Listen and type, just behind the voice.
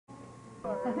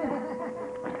Okay,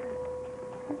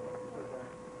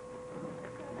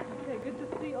 good to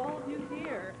see all of you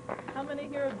here. How many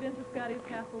here have been to Scotty's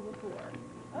Castle before?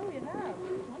 Oh, you have.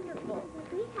 Wonderful.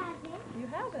 We haven't. You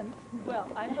haven't? Well,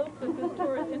 I hope that this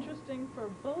tour is interesting for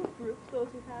both groups, those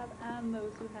who have and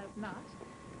those who have not.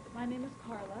 My name is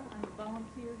Carla. I'm a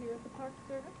volunteer here at the Park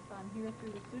Service. I'm here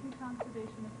through the Student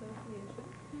Conservation Association.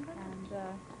 And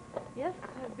yes,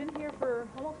 I've been here for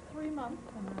almost 3 months,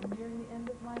 and I'm nearing the end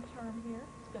of my term here.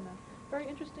 It's been a very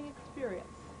interesting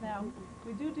experience. Now,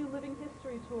 we do living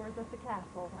history tours at the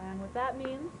castle, and what that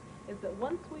means is that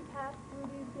once we pass through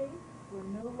these gates, we're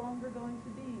no longer going to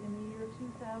be in the year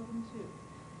 2002.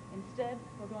 Instead,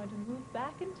 we're going to move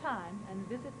back in time and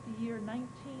visit the year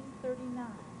 1939.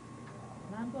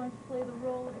 And I'm going to play the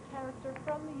role of a character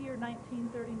from the year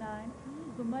 1939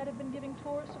 who might have been giving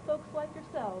tours to folks like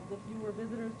yourselves if you were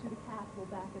visitors to the castle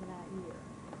back in that year.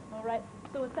 All right,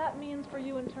 so what that means for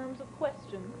you in terms of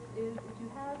questions is if you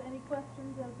have any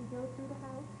questions as we go through the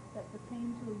house that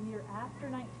pertain to a year after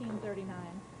 1939,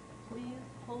 please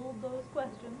hold those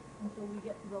questions until we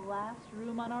get to the last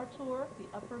room on our tour, the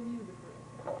upper music room.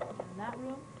 And in that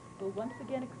room, we'll once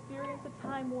again experience a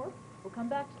time warp. We'll come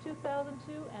back to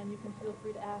 2002, and you can feel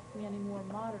free to ask me any more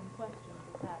modern questions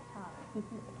at that time.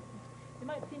 You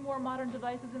might see more modern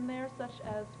devices in there, such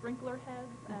as sprinkler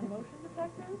heads and motion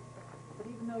detectors, but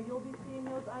even though you'll be seeing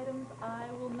those items, I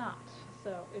will not.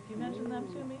 So if you mention them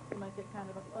to me, you might get kind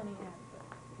of a funny answer.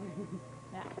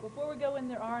 Now, before we go in,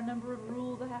 there are a number of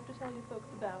rules I have to tell you folks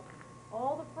about.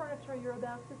 All the furniture you're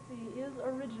about to see is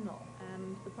original,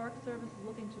 and the Park Service is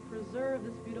looking to preserve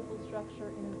this beautiful structure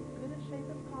in as good a shape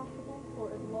as possible for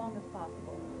as long as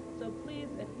possible. So please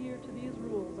adhere to these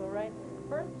rules, all right?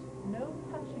 First, no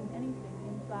touching anything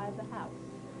inside the house.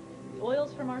 The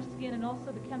oils from our skin and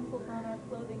also the chemicals on our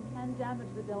clothing can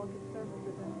damage the delicate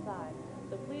surfaces inside.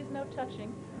 So please no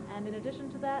touching, and in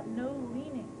addition to that, no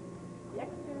leaning. The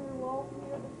exterior walls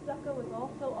here, the stucco is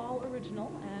also all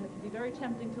original, and it can be very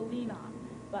tempting to lean on.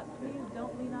 But please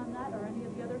don't lean on that or any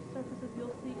of the other surfaces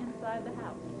you'll see inside the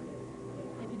house.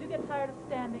 If you do get tired of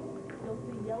standing, you'll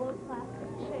see yellow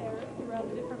plastic chairs throughout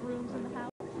the different rooms in the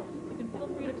house. You can feel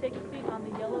free to take a seat on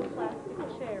the yellow plastic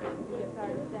chairs if you get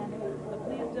tired of standing, but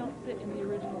please don't sit in the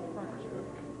original furniture.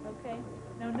 Okay?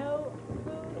 Now, no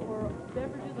food or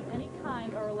beverages of any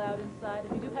kind are allowed inside.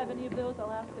 If you do have any of those,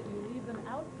 I'll ask that you leave them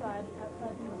outside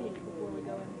these gates before we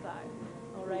go inside.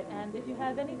 All right, and if you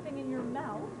have anything in your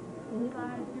mouth,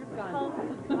 besides your tongue,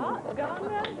 gone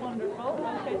now? Wonderful.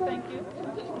 Okay, thank you.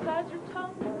 Besides your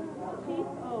tongue, teeth,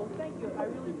 oh, thank you. I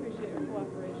really appreciate your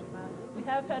cooperation. We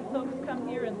have had folks come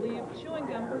here and leave chewing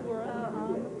gum for us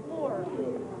on the floor.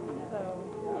 So,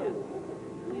 yes.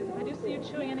 Please, if I do see you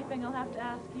chewing anything, I'll have to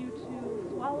ask you to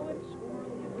swallow it or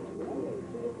leave it.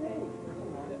 Okay?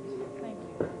 Good. Thank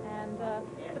you. And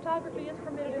photography is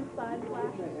permitted inside.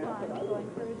 Flash is fine, so I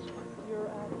encourage your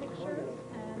pictures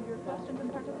and your questions and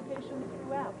participation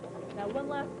throughout. Now, one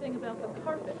last thing about the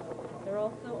carpets. They're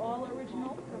also all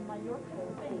original from Mallorca,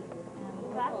 Spain. And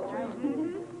the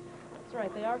factory, that's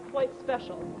right, they are quite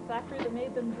special. The factory that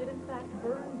made them did, in fact,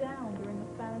 burn down during the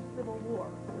Spanish Civil War,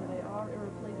 so they are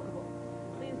irreplaceable.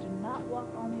 Please do not walk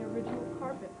on the original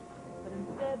carpet, but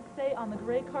instead stay on the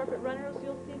gray carpet runners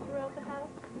you'll see throughout the house.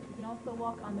 You can also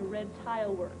walk on the red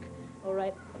tile work. All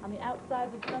right, on the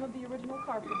outsides of some of the original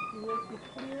carpets, you will see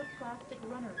clear plastic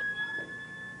runners.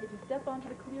 If you step onto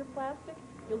the clear plastic,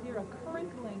 you'll hear a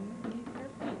crinkling beneath your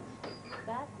feet.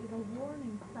 That is a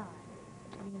warning sign.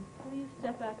 It means please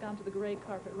step back onto the gray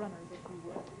carpet runners if you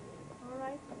would. All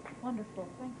right, wonderful.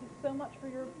 Thank you so much for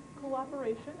your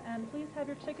cooperation, and please have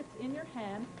your tickets in your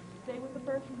hand. Stay with the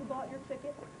person who bought your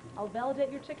ticket. I'll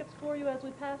validate your tickets for you as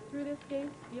we pass through this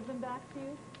gate, give them back to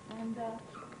you, and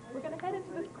we're going to head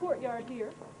into this courtyard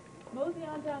here. Mosey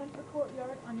on down into the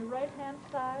courtyard. On your right-hand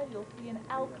side, you'll see an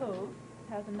alcove.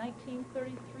 It has a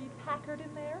 1933 Packard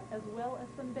in there, as well as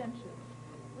some benches.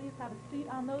 Please have a seat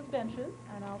on those benches,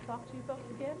 and I'll talk to you folks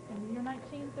again in the year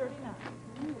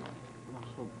 1939.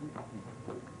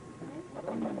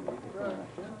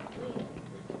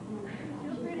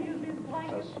 Feel free to use these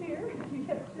blankets here if you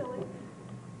get chilly.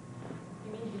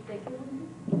 You mean you take it?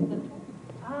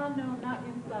 No, not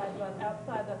inside, but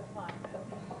outside, that's fine.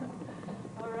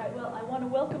 All right, well, I want to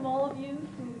welcome all of you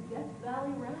to Death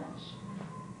Valley Ranch.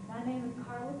 My name is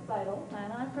Carla Seidl,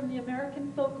 and I'm from the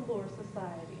American Folklore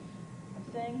Society. I'm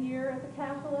staying here at the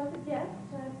castle as a guest.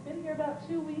 I've been here about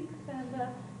 2 weeks, and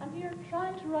I'm here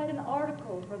trying to write an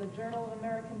article for the Journal of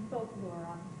American Folklore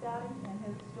on Scotty and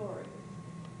his stories.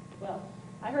 Well,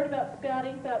 I heard about Scotty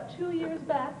about 2 years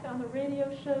back on the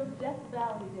radio show Death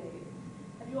Valley Days.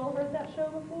 Have you all heard that show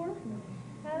before?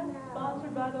 No.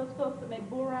 by those folks that make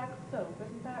borax soap,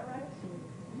 isn't that right?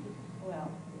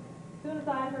 Well, as soon as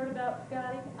I heard about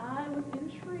Scotty, I was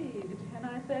intrigued, and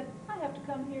I said, I have to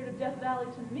come here to Death Valley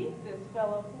to meet this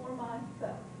fellow for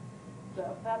myself.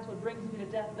 So that's what brings me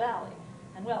to Death Valley.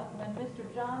 And well, when Mr.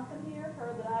 Johnson here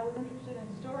heard that I was interested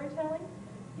in storytelling,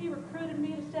 he recruited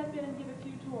me to step in and give a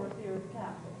few tours here at the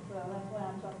castle. So that's why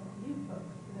I'm talking to you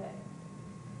folks today.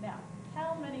 Now,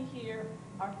 how many here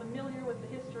are familiar with the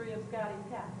history of Scotty's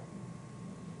castle?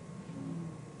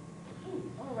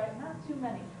 All right, not too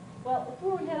many. Well,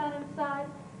 before we head on inside,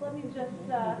 let me just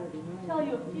tell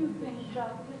you a few things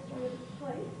about the history of this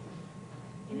place.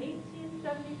 In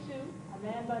 1872, a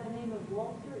man by the name of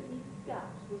Walter E. Scott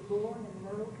was born in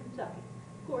Myrtle, Kentucky.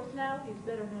 Of course, now he's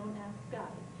better known as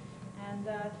Scotty. And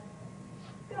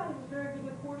Scotty was very good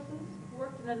with horses,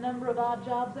 worked in a number of odd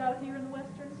jobs out here in the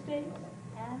western states.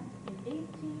 And in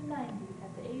 1890,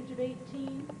 at the age of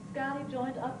 18, Scotty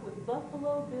joined up with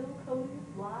Buffalo Bill Cody's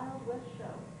Wild West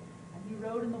Show. And he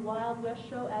rode in the Wild West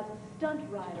Show as a stunt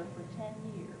rider for 10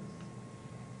 years.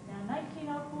 Now,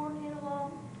 1904 came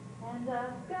along, and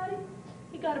Scotty,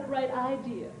 he got a bright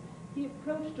idea. He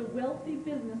approached a wealthy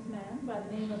businessman by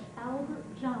the name of Albert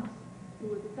Johnson, who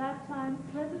was at that time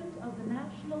president of the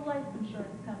National Life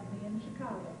Insurance Company in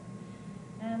Chicago.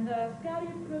 And Scotty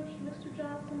approached Mr.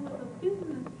 Johnson with a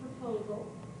business proposal.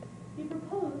 He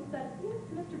proposed that if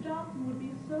Mr. Johnson would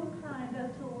be so kind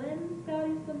as to lend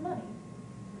Scotty some money,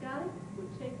 Scotty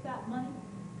would take that money,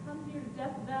 come here to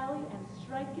Death Valley, and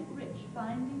strike it rich,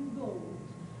 finding gold.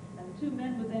 And the two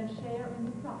men would then share in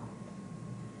the profits.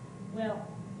 Well,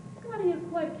 Scotty is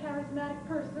quite a charismatic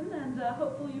person, and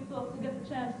hopefully you folks will get the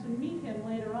chance to meet him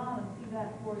later on and see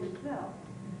that for yourself.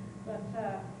 But,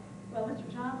 well,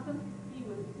 Mr. Johnson, he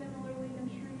was similarly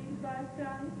intrigued by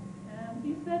Scotty, and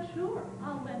he said, sure,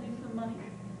 I'll lend you some money.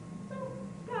 So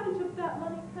Scotty took that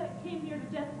money, came here to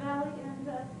Death Valley, and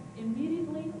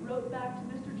immediately wrote back to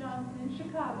Mr. Johnson in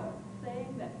Chicago,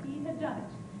 saying that he had done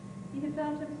it. He had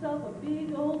found himself a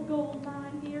big old gold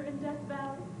mine here in Death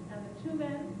Valley, and the two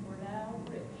men were now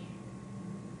rich.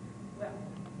 Well,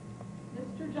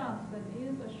 Mr. Johnson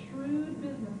is a shrewd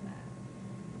businessman.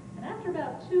 And after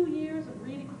about 2 years of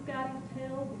reading Scotty's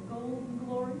tales of gold and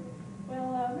glory,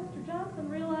 well, Mr. Johnson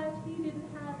realized he didn't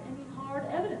have any hard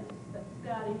evidence that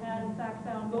Scotty had in fact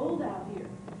found gold out here.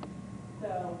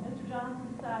 So Mr. Johnson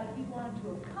decided he wanted to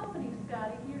accompany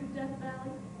Scotty here to Death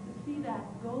Valley to see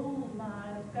that gold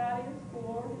mine of Scotty's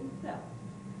for himself.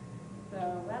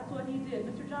 So that's what he did.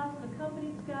 Mr. Johnson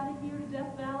accompanied Scotty here to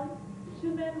Death Valley. The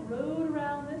two men rode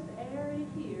around this area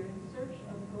here in search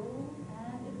of gold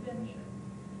and adventure.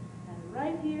 And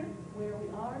right here, where we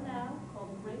are now,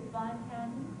 called the Grapevine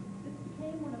Canyon, this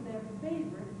became one of their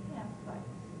favorite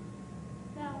campsites.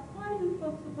 Now, why do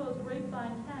folks suppose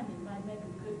Grapevine Canyon might make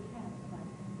a good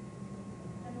campsite?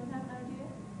 Anyone have an idea?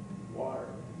 Water.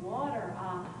 Water,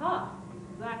 aha!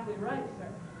 Exactly right,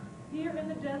 sir. Here in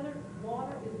the desert,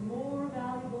 water is more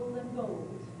valuable than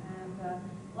gold. And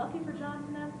lucky for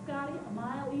Johnson and Scotty, a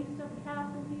mile east of the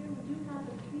castle here, we do have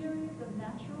a series of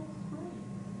natural springs.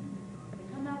 They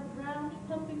come out of the ground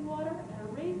pumping water at a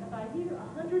rate of, I hear,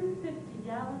 150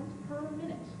 gallons per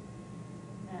minute.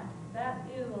 Now, that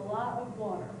is a lot of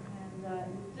water, and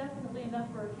it's definitely enough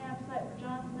for a campsite for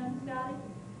Johnson and Scotty.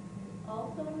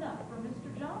 Also enough for Mr.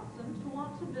 Johnson to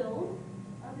want to build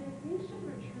a vacation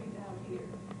retreat out here.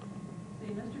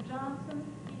 See, Mr. Johnson,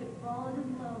 he had fallen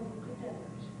in love with the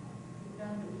desert. He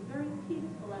found it was very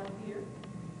peaceful out here.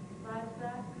 Besides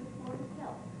that, good for his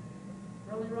health.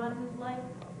 Earlier on in his life,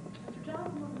 Mr.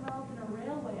 Johnson was involved in a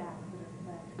railway accident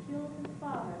that killed his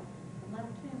father and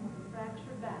left him with a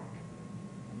fractured back.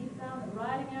 And he found that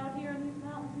riding out here in these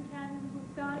mountains and canyons with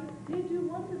Scotty did do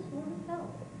wonders for his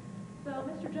health. So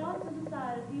Mr. Johnson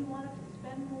decided he wanted to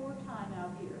spend more time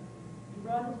out here. He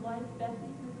brought his wife, Bessie,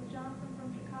 Mrs. Johnson,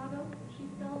 from Chicago. She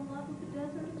fell in love with the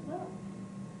desert as well.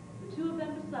 The two of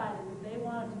them decided that they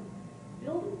wanted to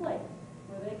build a place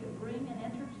where they could bring and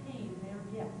entertain their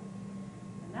guests.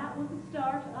 And that was the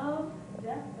start of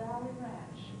Death Valley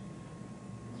Ranch.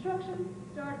 Construction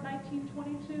started in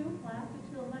 1922, lasted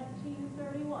till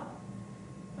 1931.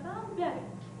 But I'm betting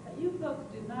that you folks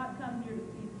did not come here to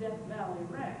see Death Valley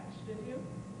Ranch, did you?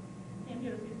 Came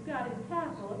here to see Scotty's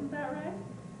castle, isn't that right?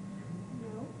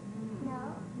 No.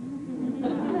 No. We went to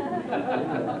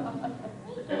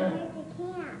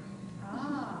camp.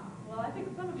 Ah, well, I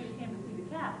think some of you came to see the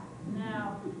castle.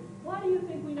 Now, why do you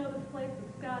think we know this place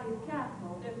is Scotty's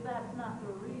castle if that's not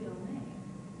the real name?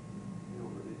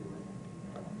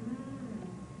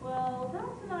 Well,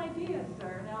 that's an idea,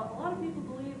 sir. Now, a lot of people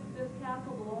believe that this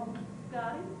castle belongs to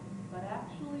Scotty, but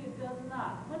actually it does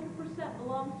not. 100%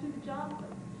 belongs to the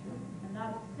Johnson. And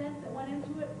not a cent that went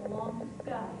into it belonged to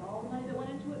Scotty. All the money that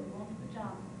went into it belonged to the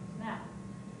Johnsons. Now,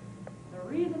 the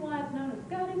reason why it's known as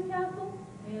Scotty's Castle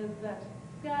is that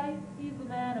Scotty, he's the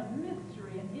man of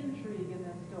mystery and intrigue in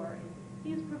this story.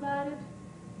 He's provided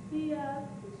the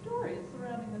stories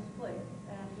surrounding this place,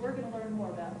 and we're going to learn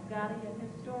more about Scotty and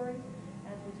his stories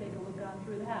as we take a look on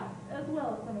through the house, as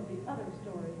well as some of the other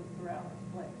stories that surround this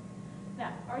place.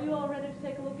 Now, are you all ready to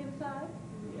take a look inside?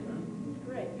 Yeah.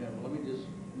 Great. Yeah, well, let me just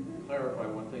clarify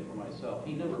one thing for myself.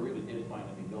 He never really did find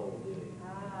any gold, did he?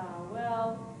 Ah,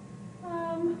 well,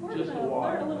 we're Just going to a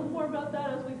while. learn a little more about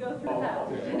that as we go through the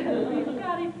house. Okay.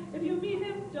 Scotty, if you meet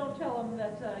him, don't tell him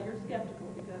that you're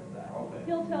skeptical, because Okay.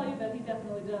 he'll tell you that he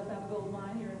definitely does have a gold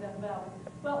mine here in Death Valley.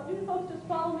 Well, you folks just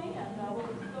follow me, and we'll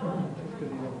just go on.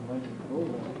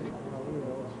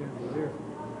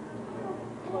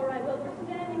 All right, well, we're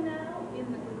standing now in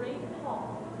the Great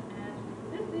Hall, and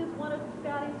this is one of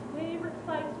Scotty's favorite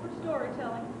sites for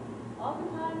storytelling.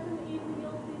 Oftentimes in the evening,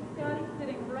 you'll see Scotty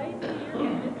sitting right here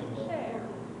in this chair,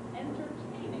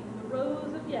 entertaining the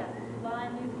rows of guests who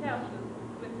line these couches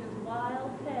with his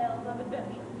wild tales of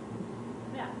adventure.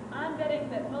 Now, I'm betting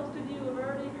that most of you have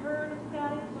already heard of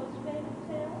Scotty's most famous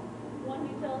tale, one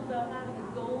he tells about having a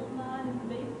gold mine in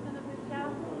the basement of his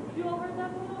castle. Have you all heard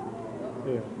that before?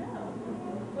 Yeah. No.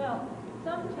 Well,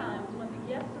 sometimes when the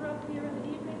guests are up here in the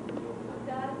evening,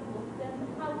 Scotty will send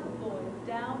the houseboys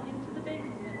down into the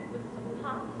basement with some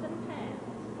pots and pans.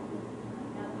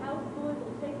 Now, the houseboys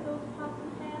will take those pots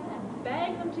and pans and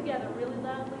bang them together really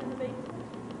loudly in the basement.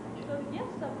 So the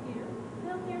guests up here,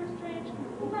 they'll hear a strange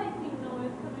clanking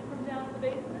noise coming from down in the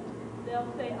basement.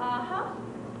 They'll say, aha,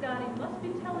 Scotty must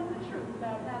be telling the truth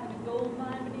about having a gold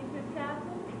mine beneath his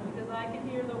castle, because I can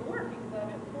hear the workings of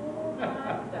it for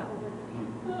myself.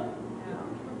 Now,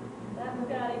 that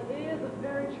Scotty is a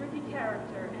very tricky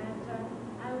character, and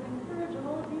I would encourage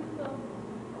all of you folks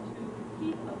to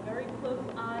keep a very close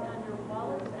eye on your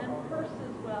wallets and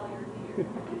purses while you're here.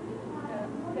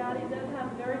 Scotty does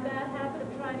have a very bad habit of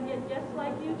trying to get guests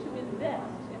like you to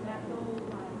invest in that gold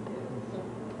mine too.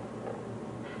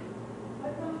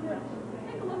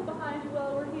 Take a look behind you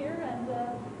while we're here and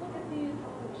look at these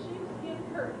sheepskin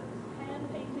curtains,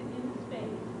 hand-painted in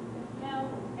spades. Now,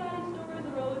 Scotty's stories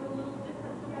are always a little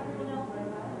different from everyone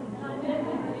else's. And I bet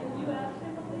if you asked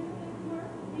him what these things were,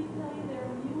 he'd tell you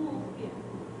they're mule skin.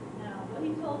 Now, what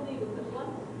he told me was that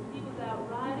once he was out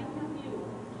riding his mule,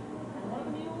 and one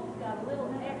of the mules got a little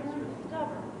extra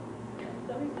stubborn.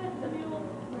 So he said to the mule,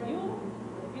 "Mule,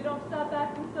 if you don't stop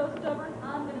acting so stubborn,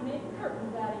 I'm going to make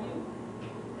curtains out of you."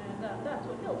 And that's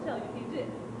what he'll tell you he did.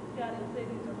 Scotty will say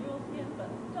these are mule skin,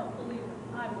 but don't believe it.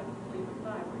 I wouldn't believe it if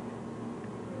I were you.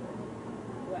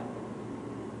 Well,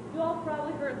 you all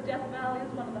probably heard Death Valley is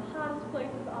one of the hottest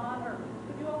places on Earth.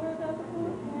 Have you all heard that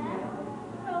before?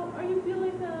 Well, are you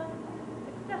feeling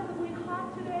excessively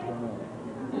hot today?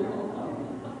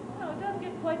 No, it does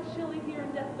get quite chilly here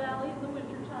in Death Valley in the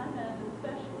wintertime, and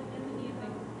especially in the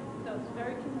evening. So it's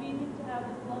very convenient to have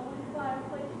this lovely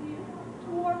fireplace here to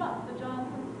warm up the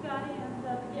Johnson, Scotty, and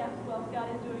the guests while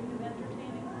Scotty's doing his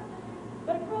entertaining.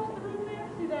 But across the room there,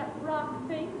 see that rock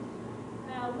face?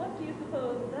 Now, what do you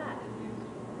suppose that is used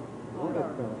for?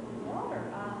 Water,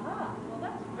 aha. Well,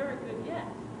 that's a very good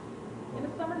guess. In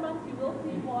the summer months, you will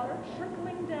see water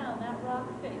trickling down that rock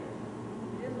face.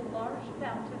 It is a large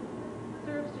fountain. It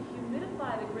serves to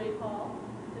humidify the Great Hall.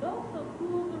 It also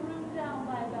cools the room down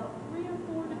by about 3 or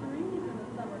 4 degrees in the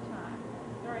summertime.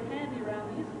 Very handy around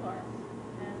these parts.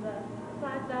 And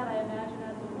besides that, I imagine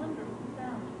adds a wonderful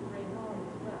sound to the Great Hall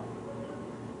as well.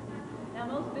 Now,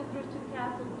 most visitors to the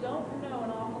castle don't know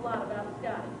an awful lot about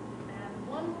Scotty. And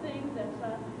one thing that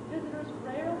visitors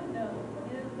rarely know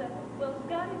is that, well,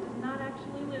 Scotty does not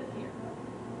actually live here.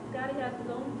 Scotty has his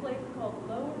own place called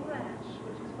Lower Ranch,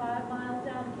 which is 5 miles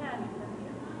down the canyon from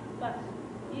here. But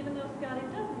even though Scotty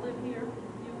doesn't live here,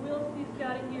 you will see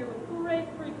Scotty here with great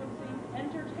frequency,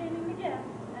 entertaining the guests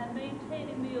and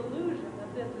maintaining the illusion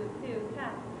that this is his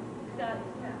castle,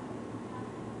 Scotty's castle.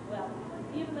 Well,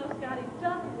 even though Scotty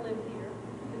doesn't live here,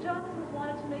 the Johnsons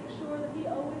wanted to make sure that he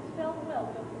always felt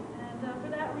welcome, and for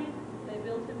that reason, they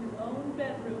built him his own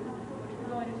bedroom, which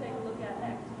we're going to take a look at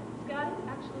next. Scotty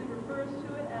actually refers to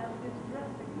it as his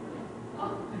dressing room.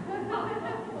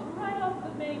 Right off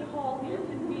the main hall here,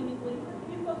 conveniently,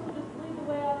 you folks will just lead the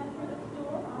way out in through this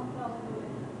door. I'll follow you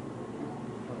in.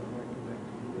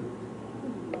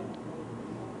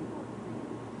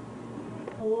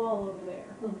 A wall over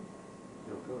there.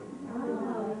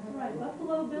 Ah, that's right.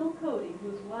 Buffalo Bill Cody,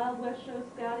 whose Wild West show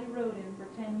Scotty rode in for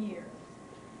 10 years.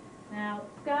 Now,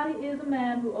 Scotty is a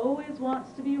man who always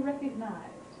wants to be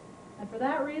recognized. And for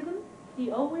that reason, he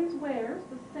always wears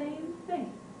the same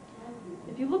thing.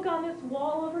 If you look on this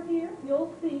wall over here,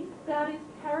 you'll see Scotty's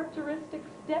characteristic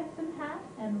Stetson hat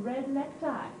and red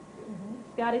necktie.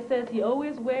 Scotty says he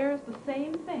always wears the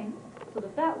same thing, so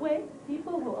that way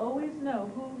people will always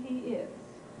know who he is.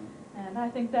 And I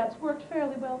think that's worked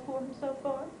fairly well for him so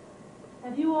far.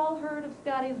 Have you all heard of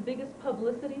Scotty's biggest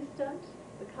publicity stunt,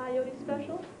 the Coyote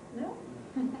Special? No?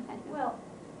 Well,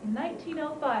 in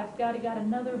 1905, Scotty got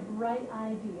another bright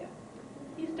idea.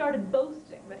 He started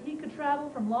boasting that he could travel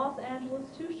from Los Angeles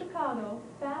to Chicago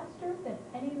faster than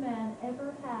any man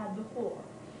ever had before.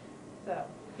 So,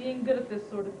 being good at this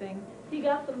sort of thing, he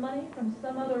got the money from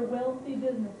some other wealthy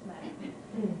businessman.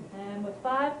 And with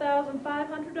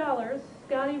 $5,500,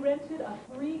 Scotty rented a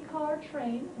 3-car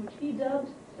train, which he dubbed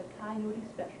the Coyote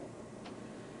Special.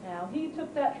 Now, he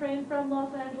took that train from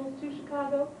Los Angeles to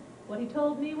Chicago. What he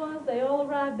told me was they all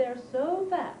arrived there so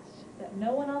fast that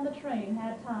no one on the train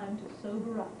had time to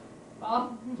sober up.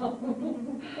 Well,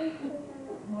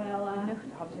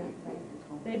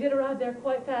 they did arrive there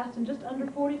quite fast, in just under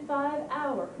 45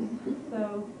 hours.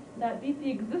 So that beat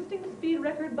the existing speed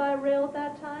record by rail at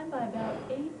that time by about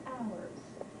 8 hours.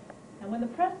 And when the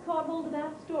press caught hold of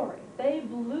that story, they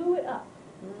blew it up.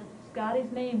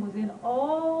 Scotty's name was in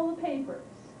all the papers.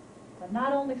 But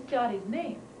not only Scotty's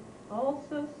name,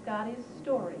 also Scotty's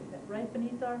story, that right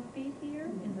beneath our feet here,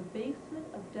 in the basement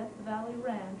of Death Valley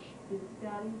Ranch, is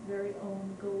Scotty's very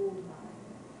own gold mine.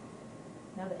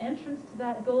 Now, the entrance to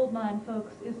that gold mine,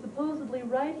 folks, is supposedly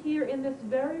right here in this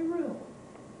very room,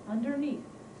 underneath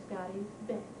Scotty's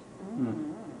bed.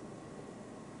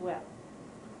 Well,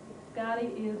 Scotty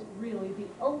is really the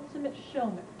ultimate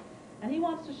showman, and he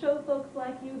wants to show folks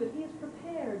like you that he is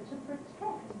prepared to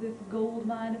protect this gold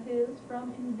mine of his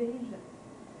from invasion.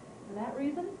 For that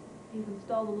reason, he's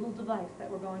installed a little device that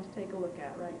we're going to take a look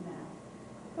at right now.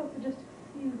 Folks, just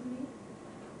excuse me.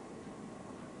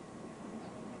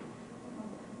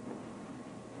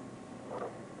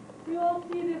 You all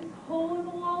see this hole in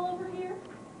the wall over here?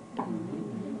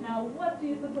 Now, what do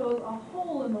you suppose a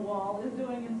hole in the wall is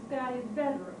doing in Scotty's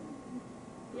bedroom?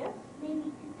 Yes?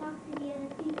 Maybe to talk to the other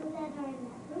people that are in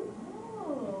that room.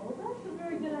 Oh, well, that's a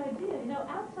very good idea. You know,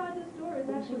 outside this door is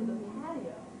actually the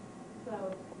patio. So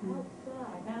it's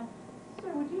outside. Now,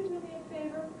 sir, would you do me a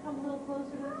favor? Come a little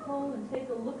closer to this hole and take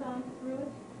a look on through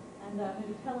it, and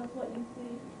maybe tell us what you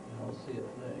see. I don't see a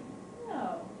thing.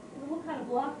 No. Does it look kind of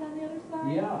blocked on the other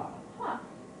side? Yeah. Huh.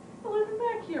 Well, isn't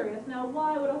that curious? Now,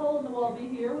 why would a hole in the wall be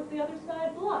here with the other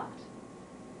side blocked?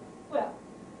 Well,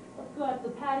 let's go out to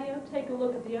the patio, take a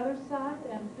look at the other side,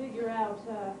 and figure out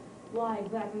why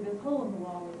exactly this hole in the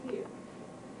wall is here.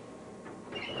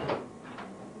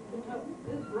 Oh,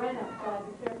 this is right outside.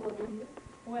 Be careful over here.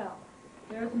 Well,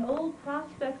 there's an old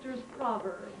prospector's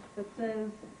proverb that says,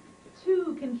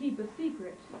 2 can keep a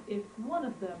secret if one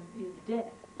of them is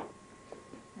dead.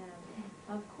 And,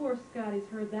 of course, Scotty's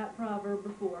heard that proverb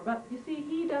before, but you see,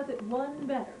 he does it one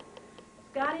better.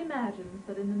 Scotty imagines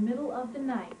that in the middle of the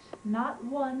night, not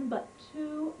 1 but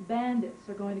 2 bandits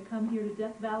are going to come here to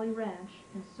Death Valley Ranch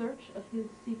in search of his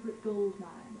secret gold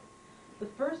mine. The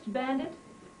first bandit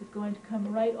is going to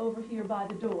come right over here by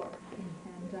the door,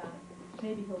 and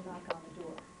maybe he'll knock on the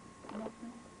door.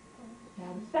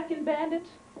 Now, the second bandit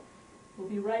will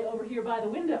be right over here by the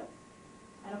window.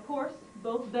 And of course,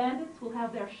 both bandits will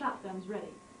have their shotguns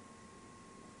ready.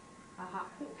 Aha.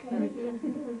 Very good.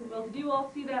 Well, did you all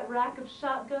see that rack of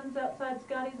shotguns outside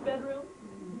Scotty's bedroom?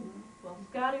 Well,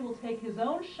 Scotty will take his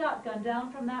own shotgun down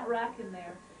from that rack in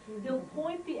there. He'll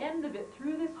point the end of it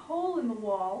through this hole in the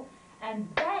wall,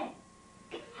 and bang!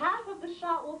 Half of the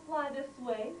shot will fly this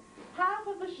way, half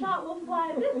of the shot will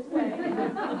fly this way,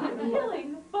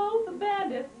 killing both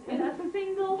bandits in a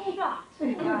single shot.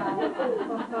 This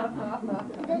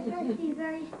must be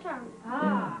very strong.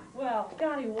 Ah, well,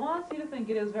 Scotty wants you to think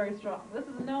it is very strong. This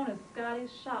is known as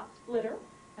Scotty's shot splitter,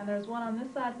 and there's one on this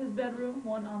side of his bedroom,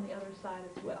 one on the other side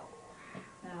as well.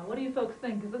 Now, what do you folks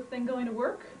think? Is this thing going to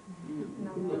work?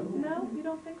 No. No? You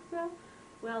don't think so?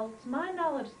 Well, to my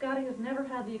knowledge, Scotty has never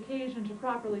had the occasion to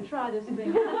properly try this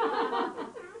thing.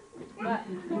 But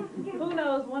who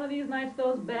knows, one of these nights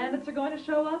those bandits are going to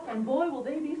show up, and boy, will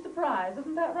they be surprised.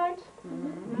 Isn't that right?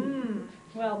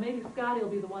 Well, maybe Scotty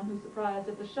will be the one who's surprised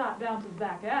if the shot bounces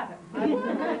back at him.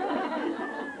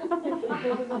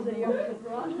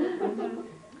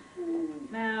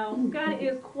 Now, Scotty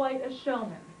is quite a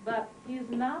showman, but he's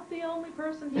not the only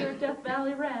person here at Death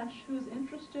Valley Ranch who's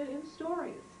interested in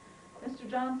stories. Mr.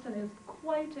 Johnson is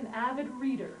quite an avid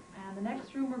reader, and the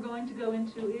next room we're going to go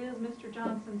into is Mr.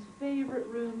 Johnson's favorite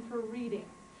room for reading.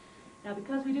 Now,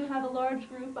 because we do have a large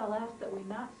group, I'll ask that we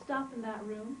not stop in that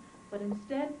room, but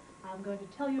instead I'm going to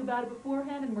tell you about it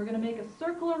beforehand, and we're going to make a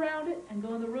circle around it and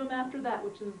go in the room after that,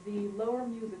 which is the lower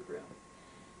music room.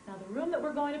 Now, the room that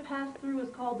we're going to pass through is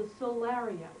called the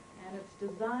solarium, and it's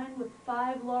designed with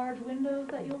 5 large windows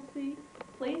that you'll see,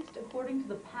 placed according to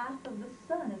the path of the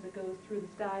sun as it goes through the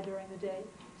sky during the day,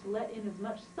 to let in as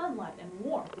much sunlight and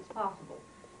warmth as possible.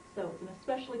 So it's an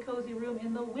especially cozy room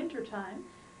in the winter time,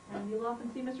 and you'll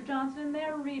often see Mr. Johnson in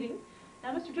there reading.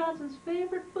 Now, Mr. Johnson's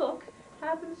favorite book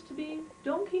happens to be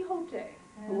Don Quixote.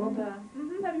 And,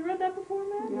 have you read that before,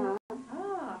 Matt? Yeah.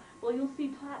 Ah, well, you'll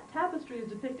see tapestries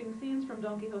depicting scenes from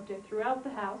Don Quixote throughout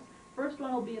the house. First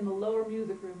one will be in the lower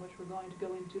music room, which we're going to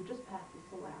go into just past the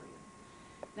solarium.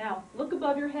 Now, look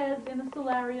above your heads in the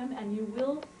solarium, and you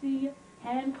will see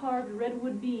hand-carved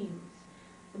redwood beams.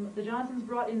 The Johnsons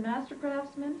brought in master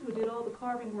craftsmen who did all the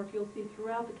carving work you'll see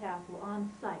throughout the castle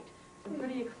on site. Some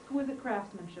pretty exquisite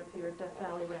craftsmanship here at Death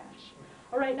Valley Ranch.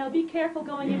 All right, now be careful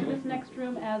going into this next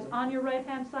room, as on your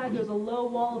right-hand side there's a low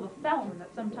wall of a fountain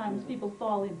that sometimes people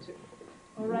fall into.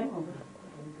 All right? What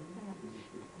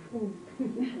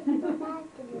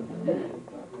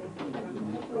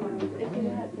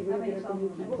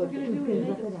we're going to do is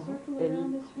make a circle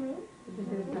around this room.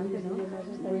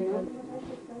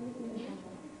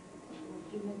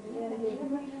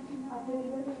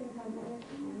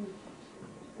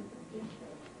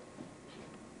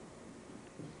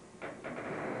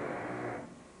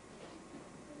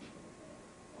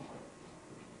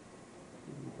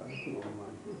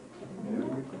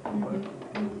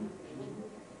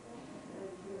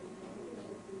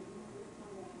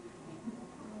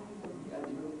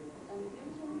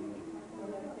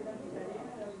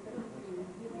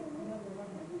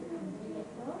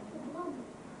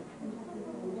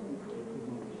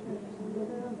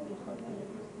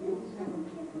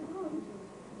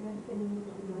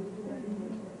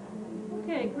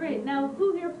 Okay, great. Now,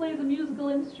 who here plays a musical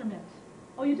instrument?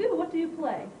 Oh, you do? What do you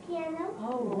play? Piano.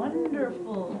 Oh,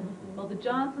 wonderful. Well, the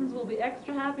Johnsons will be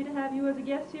extra happy to have you as a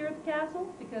guest here at the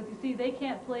castle, because you see, they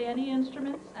can't play any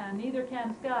instruments, and neither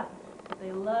can Scotty.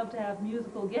 They love to have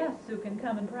musical guests who can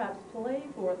come and perhaps play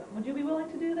for them. Would you be willing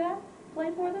to do that?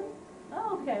 Play for them?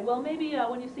 Oh, okay. Well, maybe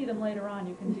when you see them later on,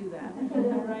 you can do that.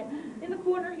 All right. In the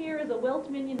corner here is a Welch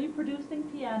Minion reproducing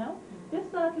piano. This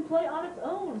can play on its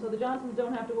own, so the Johnsons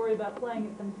don't have to worry about playing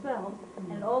it themselves.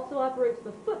 And it also operates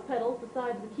the foot pedals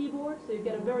besides the keyboard, so you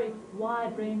get a very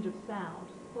wide range of sound.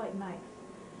 Quite nice.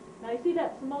 Now, you see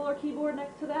that smaller keyboard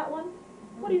next to that one?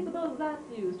 What do you suppose that's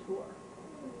used for?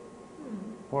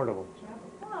 Portable.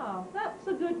 Oh, that's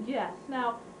a good guess.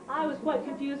 Now, I was quite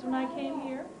confused when I came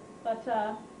here, but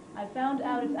I found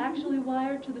out it's actually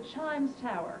wired to the chimes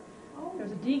tower.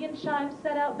 There's a Deegan chime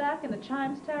set out back in the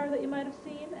chimes tower that you might have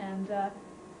seen, and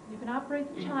you can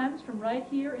operate the chimes from right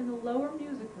here in the lower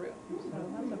music room. So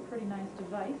that's a pretty nice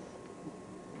device.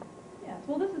 Yes,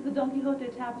 well, this is the Don Quixote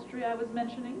tapestry I was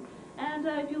mentioning, and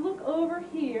if you look over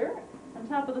here on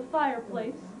top of the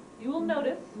fireplace, you will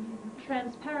notice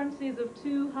transparencies of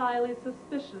 2 highly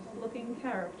suspicious-looking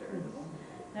characters.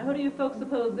 Now, who do you folks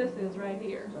suppose this is right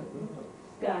here?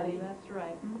 Scotty, that's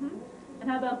right. And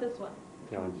how about this one?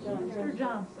 Mr.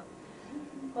 Johnson.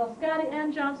 Well, Scotty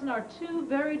and Johnson are 2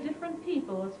 very different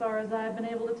people as far as I've been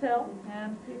able to tell,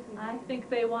 and I think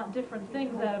they want different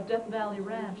things out of Death Valley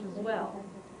Ranch as well.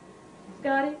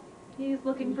 Scotty, he's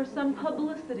looking for some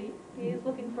publicity. He's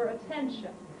looking for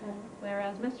attention,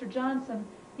 whereas Mr. Johnson,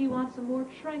 he wants a more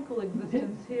tranquil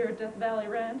existence here at Death Valley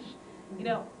Ranch. You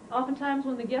know, oftentimes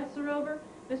when the guests are over,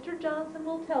 Mr. Johnson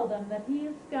will tell them that he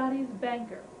is Scotty's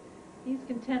banker. He's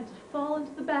content to fall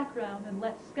into the background and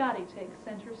let Scotty take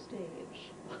center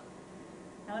stage.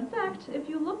 Now, in fact, if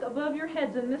you look above your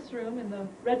heads in this room, in the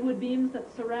redwood beams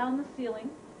that surround the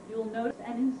ceiling, you'll notice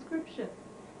an inscription.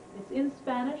 It's in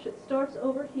Spanish. It starts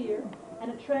over here, and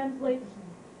it translates,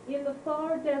 "In the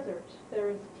far desert, there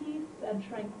is peace and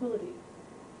tranquility.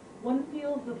 One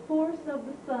feels the force of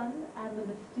the sun and the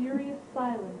mysterious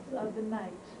silence of the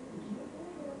night.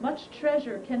 Much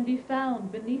treasure can be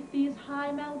found beneath these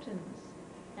high mountains,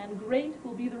 and great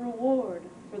will be the reward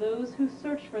for those who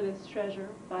search for this treasure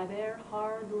by their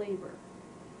hard labor."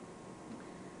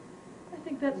 I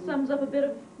think that sums up a bit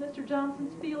of Mr.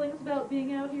 Johnson's feelings about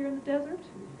being out here in the desert.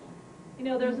 You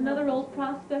know, there's another old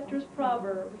prospector's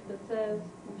proverb that says,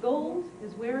 "Gold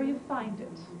is where you find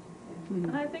it."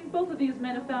 And I think both of these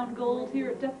men have found gold here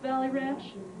at Death Valley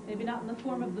Ranch, maybe not in the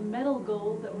form of the metal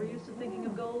gold that we're used to thinking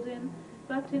of gold in,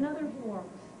 but in other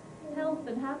forms, health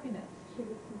and happiness.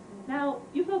 Now,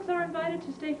 you folks are invited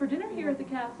to stay for dinner here at the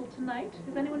castle tonight.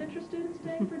 Is anyone interested in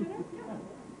staying for dinner?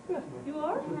 You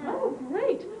are? Oh,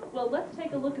 great. Well, let's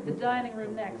take a look at the dining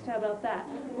room next. How about that?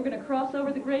 We're going to cross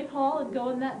over the Great Hall and go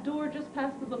in that door just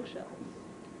past the bookshelves.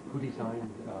 Who designed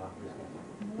this?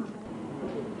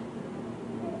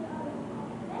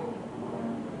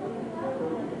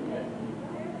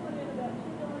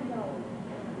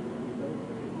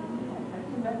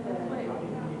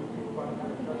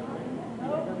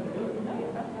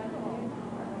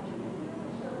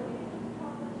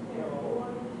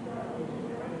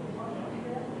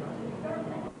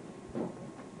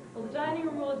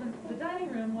 Well, the dining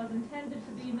room was intended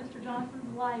to be Mr.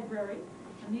 Johnson's library,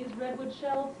 and these redwood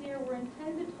shelves here were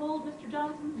intended to hold Mr.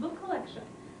 Johnson's book collection.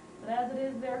 But as it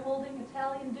is, they're holding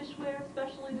Italian dishware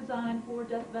specially designed for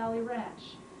Death Valley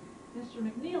Ranch. Mr.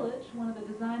 McNeilage, one of the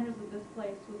designers of this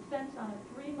place, was sent on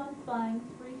a 3-month buying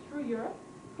spree through Europe,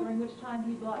 during which time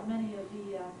he bought many of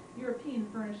the European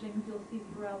furnishings you'll see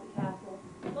throughout the castle,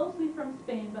 mostly from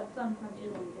Spain, but some from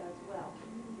Italy as well.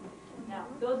 Now,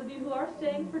 those of you who are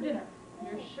staying for dinner,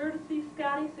 you're sure to see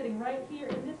Scotty sitting right here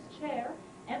in this chair,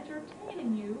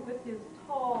 entertaining you with his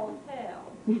tall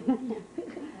tales.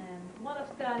 And one of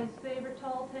Scotty's favorite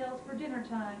tall tales for dinner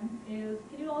time is,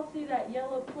 can you all see that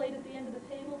yellow plate at the end of the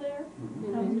table there?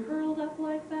 How it's curled up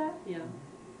like that? Yeah.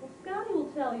 Well, Scotty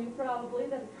will tell you probably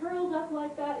that it curled up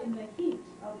like that in the heat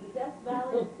of the Death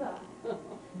Valley sun.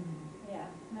 Yeah.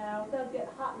 Now, it does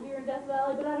get hot here in Death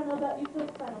Valley, but I don't know about you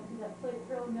folks. I don't see that plate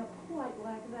curling up quite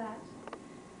like that.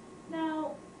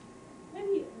 Now,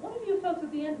 maybe one of you folks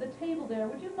at the end of the table there,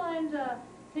 would you mind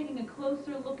taking a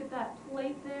closer look at that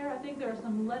plate there? I think there are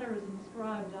some letters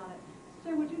inscribed on it.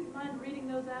 Sir, would you mind reading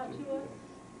those out to us?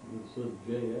 It says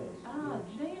JS. Ah,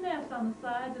 J and S on the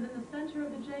sides, and in the center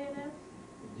of the J and S?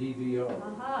 DVR.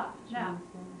 Aha. Now,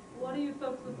 what do you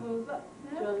folks suppose?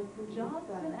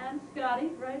 Johnson and Scotty,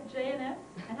 right? J and S.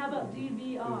 And how about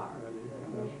DVR?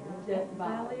 Death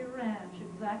Valley Ranch,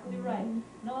 exactly right.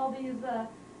 And all these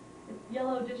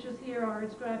yellow dishes here are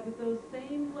inscribed with those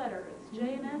same letters,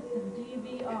 J and S and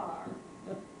DVR.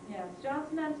 Yes,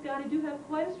 Johnson and Scotty do have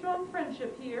quite a strong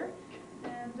friendship here.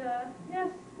 And, yes,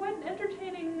 quite an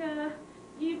entertaining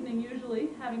evening usually,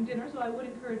 having dinner, so I would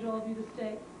encourage all of you to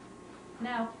stay.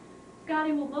 Now,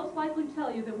 Scotty will most likely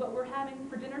tell you that what we're having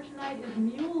for dinner tonight is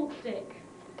mule steak.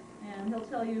 And he'll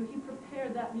tell you he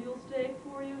prepared that mule steak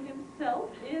for you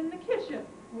himself in the kitchen,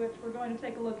 which we're going to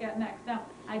take a look at next. Now,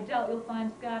 I doubt you'll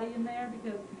find Scotty in there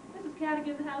because Mrs.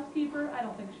 Cadigan, the housekeeper, I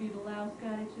don't think she'd allow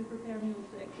Scotty to prepare mule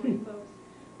steak for you folks.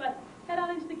 But head on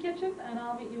into the kitchen and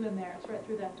I'll meet you in there. It's right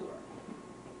through that door.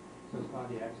 So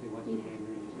Scotty actually wants to came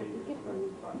here and stayed.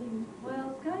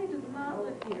 Well, Scotty does not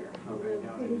live here. Okay,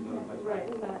 now they know that's Right.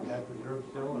 Is that preserved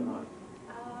still or not?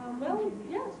 Well,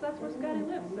 yes, that's where Scotty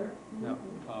lives, sir. No.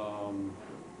 I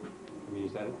mean,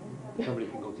 is that it? Somebody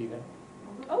can go see that?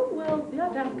 Oh, well, you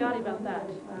have to ask Scotty about that.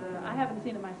 I haven't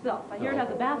seen it myself. I hear it has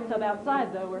a bathtub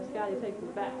outside, though, where Scotty takes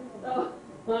his bath. Oh,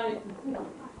 right.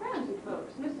 Friends, you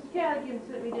folks. Mrs. Cadigan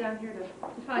sent me down here to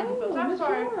find you folks. I'm Miss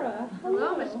sorry. Nora.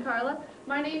 Hello, Miss Carla.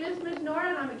 My name is Miss Nora,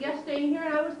 and I'm a guest staying here.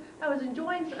 And I was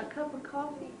enjoying a cup of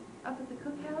coffee up at the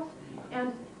cookhouse,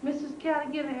 and Mrs.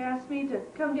 Cadigan asked me to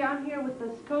come down here with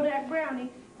this Kodak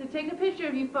brownie to take a picture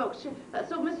of you folks.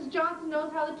 So Mrs. Johnson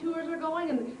knows how the tours are going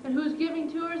and who's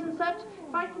giving tours and such.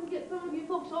 If I can get some of you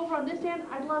folks over on this end,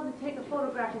 I'd love to take a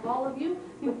photograph of all of you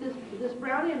with this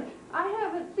brownie. And I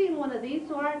haven't seen one of these,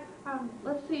 so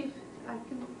let's see if I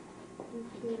can.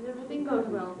 Let's see if everything goes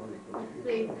well. Let's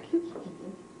see.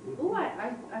 Oh,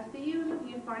 I see you in the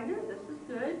viewfinder. This is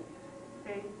good.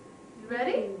 Okay, you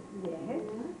ready? Yes.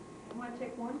 I want to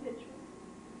take one picture.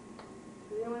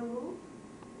 Do you want to move?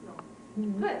 No.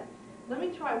 Good. Let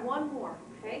me try one more,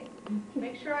 okay?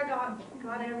 Make sure I got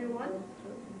everyone.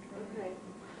 Okay.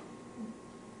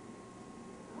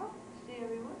 Oh, see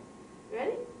everyone?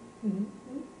 Ready? Mm-hmm.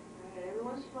 All right,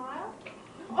 everyone smile.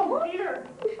 Oh dear!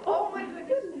 Oh my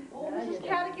goodness! Oh, Mrs.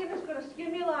 Cadigan is going to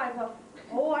skin me alive.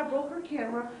 Oh, I broke her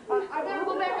camera. I better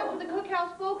go back up to the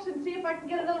cookhouse, folks, and see if I can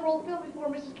get another roll of film before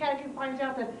Mrs. Cadigan finds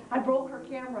out that I broke her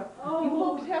camera. Oh. You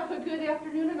folks have a good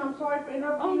afternoon, and I'm sorry for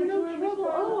interrupting Oh, your no tour, Miss trouble.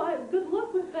 Carla. Oh, good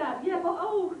luck with that. Yes.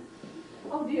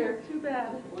 Oh, dear. Too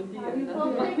bad. You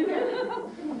folks take care.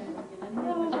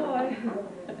 Oh, boy.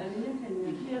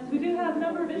 Yes, we do have a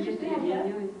number of interesting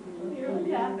guests here in the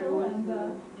castle,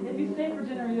 and if you stay for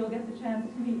dinner, you'll get the chance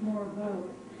to meet more of those.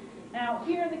 Now,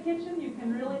 here in the kitchen, you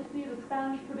can really see the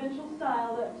Spanish provincial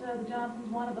style that the Johnsons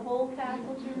wanted the whole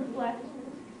castle to reflect.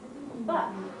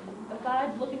 But,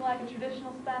 besides looking like a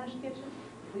traditional Spanish kitchen,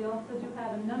 we also do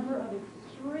have a number of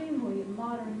extremely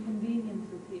modern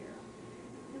conveniences here.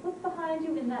 If you look behind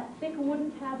behind you in that thick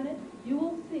wooden cabinet, you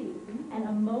will see an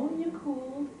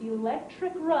ammonia-cooled,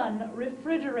 electric-run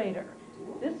refrigerator.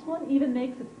 This one even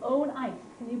makes its own ice.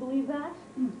 Can you believe that?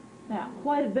 Now,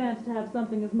 quite advanced to have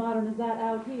something as modern as that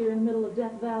out here in the middle of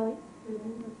Death Valley.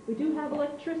 We do have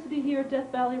electricity here at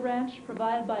Death Valley Ranch,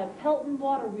 provided by a Pelton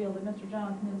water wheel that Mr.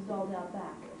 Johnson installed out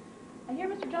back. I hear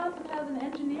Mr. Johnson has an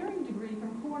engineering degree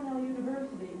from Cornell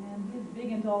University, and he's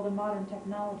big into all the modern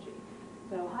technology.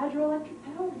 So hydroelectric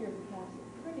power here at the castle,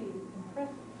 pretty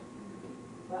impressive.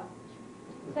 Well,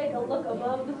 take a look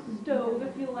above the stove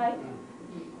if you like.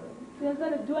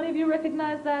 Do any of you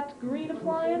recognize that green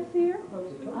appliance here?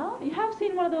 Oh, you have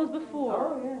seen one of those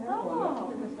before.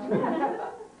 Oh, yeah.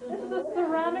 This is a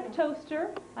ceramic toaster.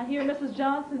 I hear Mrs.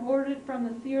 Johnson ordered it from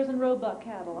the Sears and Roebuck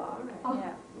catalog.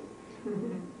 Yes.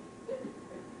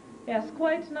 Yes,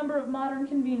 quite a number of modern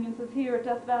conveniences here at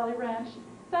Death Valley Ranch.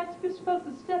 In fact, if you're supposed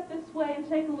to step this way and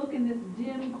take a look in this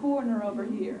dim corner over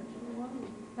here.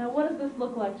 Now, what does this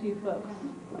look like to you folks?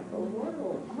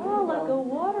 Oh, like a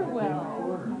water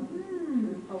well.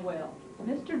 A well.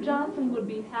 Mr. Johnson would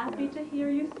be happy to hear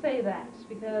you say that,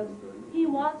 because he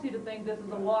wants you to think this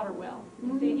is a water well.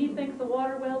 You see, he thinks a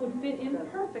water well would fit in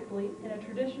perfectly in a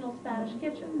traditional Spanish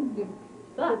kitchen.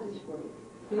 But,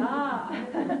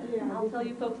 I'll tell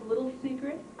you folks a little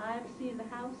secret. I've seen the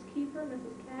housekeeper,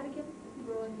 Mrs. Cadigan,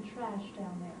 throwing the trash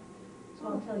down there. So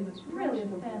I'll tell you it's really a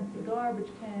fancy garbage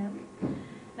can.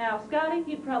 Now, Scotty,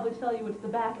 he'd probably tell you it's the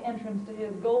back entrance to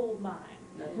his gold mine.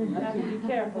 You have to be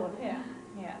careful of him.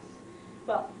 Yes.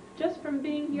 Well, just from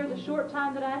being here the short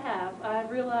time that I have,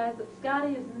 I've realized that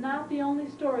Scotty is not the only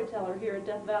storyteller here at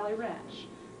Death Valley Ranch.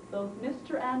 Both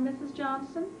Mr. and Mrs.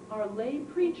 Johnson are lay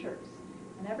preachers,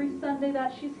 and every Sunday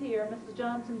that she's here, Mrs.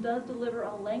 Johnson does deliver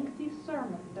a lengthy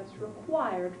sermon that's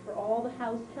required for all the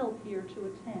house help here to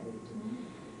attend.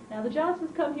 Now, the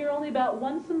Johnsons come here only about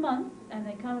once a month, and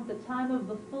they come at the time of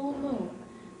the full moon.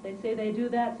 They say they do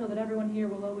that so that everyone here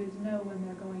will always know when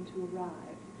they're going to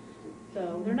arrive.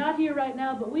 So they're not here right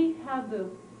now, but we have the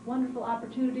wonderful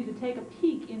opportunity to take a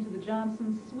peek into the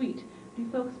Johnson suite. Do you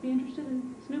folks be interested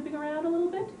in snooping around a little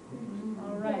bit?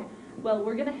 All right. Well,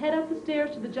 we're going to head up the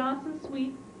stairs to the Johnson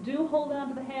suite. Do hold on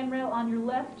to the handrail on your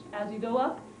left as you go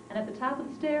up, and at the top of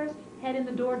the stairs, head in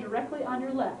the door directly on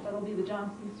your left. That'll be the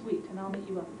Johnson suite, and I'll meet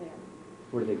you up there.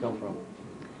 Where do they come from?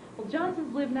 Well,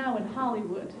 Johnsons live now in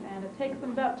Hollywood, and it takes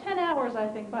them about 10 hours, I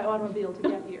think, by automobile to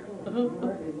get here. 10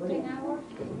 hours?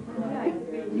 This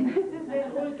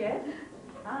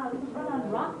is run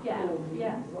on rock gas,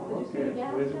 yes. Did you see the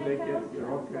gas Where do they tank get house? their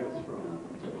rock gas from?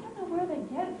 I don't know where they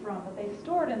get it from, but they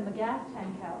store it in the gas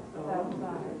tank house that's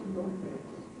outside.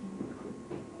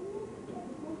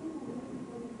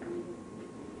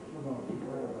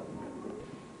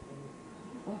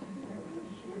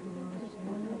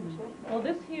 Well,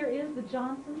 this here is the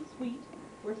Johnson suite.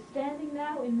 We're standing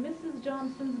now in Mrs.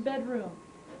 Johnson's bedroom.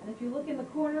 And if you look in the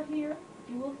corner here,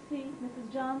 you will see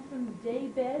Mrs. Johnson's day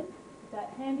bed,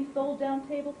 that handy fold-down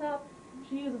tabletop.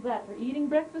 She uses that for eating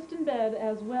breakfast in bed,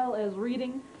 as well as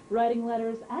reading, writing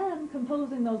letters, and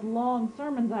composing those long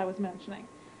sermons I was mentioning.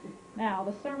 Now,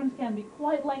 the sermons can be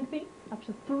quite lengthy, up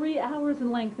to 3 hours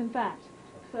in length, in fact.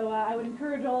 So I would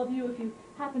encourage all of you, if you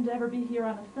happen to ever be here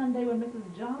on a Sunday when Mrs.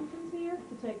 Johnson's here,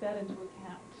 to take that into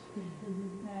account.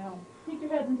 Now, peek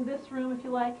your heads into this room, if you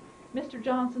like, Mr.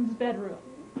 Johnson's bedroom.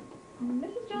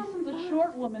 Mrs. Johnson's a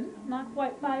short woman, not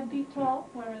quite 5 feet tall,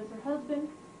 whereas her husband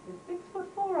is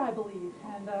 6'4", I believe,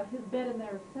 and his bed in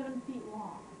there is 7 feet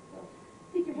long. So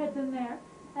peek your heads in there,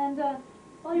 and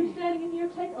while you're standing in here,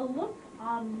 take a look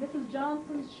on Mrs.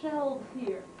 Johnson's shelves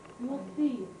here. You will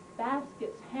see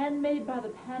baskets handmade by the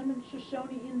Panamint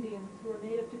Shoshone Indians who are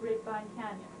native to Grapevine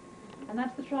Canyon. And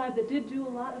that's the tribe that did do a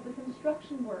lot of the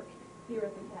construction work here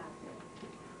at the castle.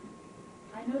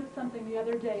 I noticed something the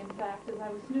other day, in fact, as I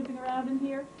was snooping around in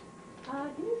here.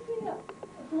 Can you see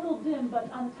it's a little dim,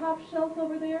 but on the top shelf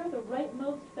over there, the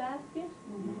rightmost basket,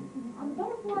 on the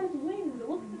butterfly's wings, it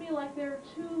looks to me like there are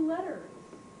 2 letters.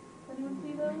 Does anyone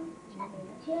see those?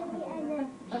 J-N-S.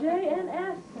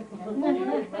 J-N-S.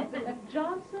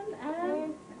 Johnson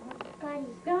and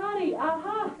Scotty.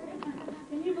 Aha!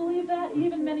 Can you believe that?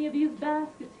 Even many of these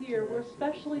baskets here were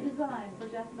specially designed for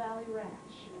Death Valley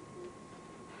Ranch.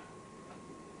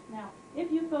 Now, if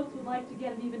you folks would like to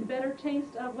get an even better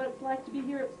taste of what it's like to be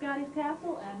here at Scotty's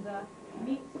castle and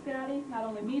meet Scotty, not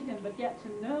only meet him, but get to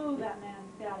know that man,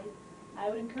 Scotty, I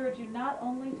would encourage you not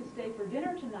only to stay for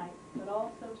dinner tonight, but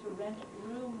also to rent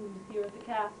rooms here at the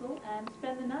castle and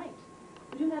spend the night.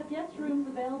 We do have guest rooms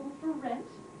available for rent.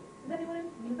 Does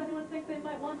anyone think they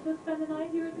might want to spend the night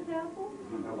here at the castle?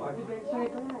 I like it.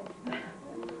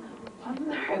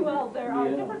 Very well, there are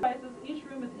different prices. Each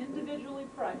fairly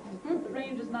priced. The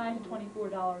range is $9 to $24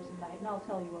 a night, and I'll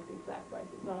tell you what the exact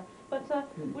prices are. But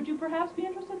would you perhaps be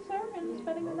interested, sir, in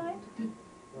spending the night?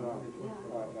 That's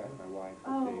my wife.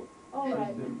 Oh, all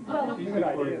right. Well, She's a good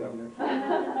idea, though.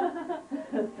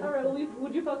 all right. Well,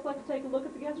 would you folks like to take a look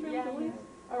at the guest rooms at least?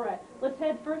 All right. Let's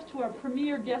head first to our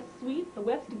premier guest suite, the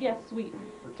West Guest Suite.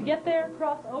 To get there,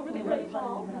 cross over the Great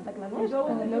Hall. And go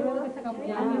in the door.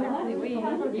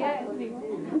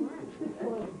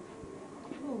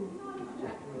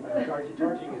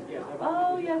 Charging is, yes.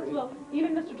 Oh, yes, well,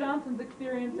 even Mr. Johnson's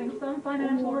experiencing some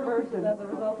financial reverses as a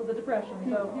result of the Depression,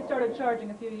 so he started charging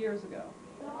a few years ago.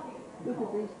 Look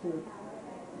at these two.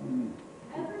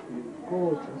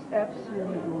 Gorgeous,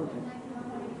 absolutely gorgeous.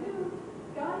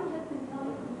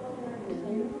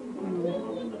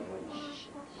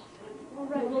 All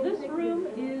right, well, this room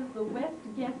is the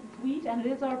West Guest Suite, and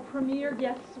it is our premier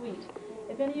guest suite.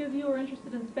 If any of you are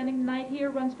interested in spending the night here,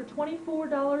 it runs for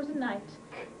 $24 a night.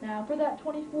 Now, for that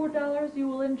 $24, you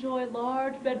will enjoy a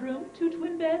large bedroom, 2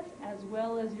 twin beds, as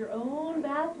well as your own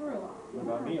bathroom. What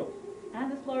about meals?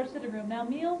 And this large sitting room. Now,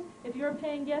 meals, if you're a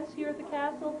paying guest here at the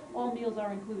castle, all meals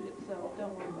are included, so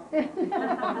don't worry about it.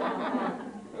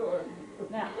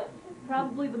 Now,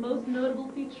 probably the most notable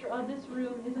feature of this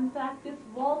room is, in fact, this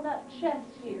walnut chest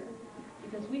here,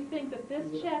 because we think that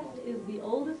this chest is the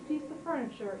oldest piece of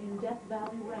furniture in Death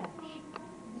Valley Ranch.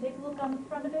 Take a look on the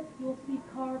front of it. You'll see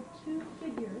carved 2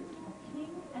 figures, a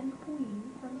king and queen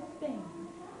from Spain.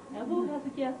 Now, who has a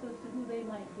guess as to who they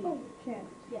might be? Oh, sure.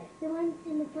 Yes. The ones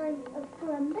in the front of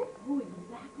Columbus? Oh,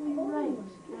 exactly right.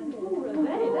 And who are they?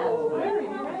 That's very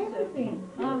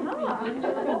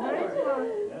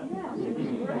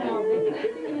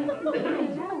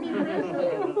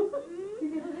impressive.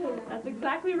 That's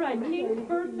exactly right. King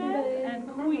Ferdinand and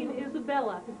Queen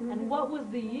Isabella. And what was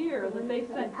the year that they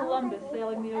sent Columbus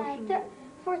sailing the ocean?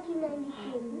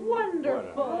 1492.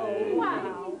 Wonderful!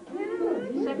 Wow!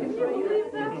 Second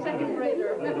grader. Second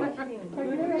grader.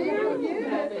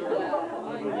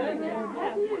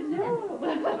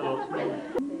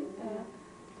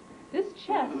 This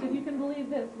chest, if you can believe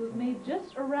this, was made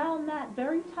just around that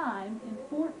very time in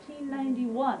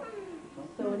 1491.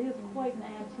 So it is quite an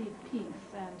antique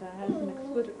piece and has some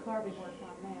exquisite carving work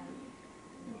on there.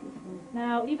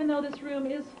 Now, even though this room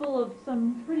is full of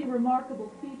some pretty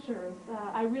remarkable features,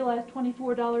 I realize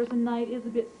 $24 a night is a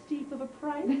bit steep of a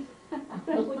price,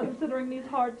 especially considering these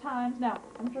hard times. Now,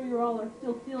 I'm sure you all are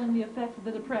still feeling the effects of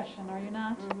the Depression, are you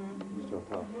not? Still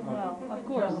tough. Well, of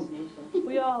course,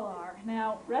 we all are.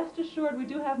 Now, rest assured, we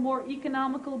do have more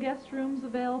economical guest rooms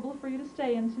available for you to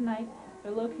stay in tonight.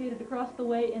 They're located across the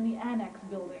way in the Annex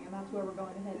building, and that's where we're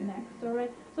going to head next, all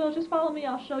right? So just follow me.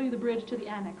 I'll show you the bridge to the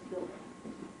Annex building.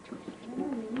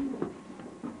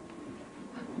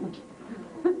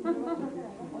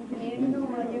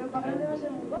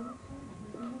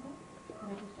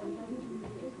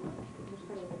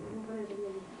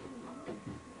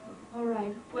 All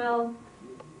right, well,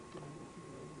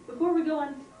 before we go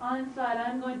on inside,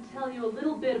 I'm going to tell you a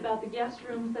little bit about the guest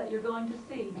rooms that you're going to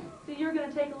see. See, you're going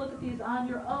to take a look at these on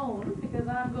your own, because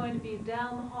I'm going to be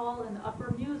down the hall in the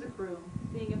upper music room,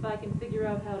 seeing if I can figure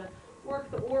out how to work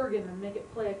the organ and make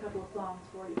it play a couple of songs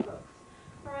for you folks.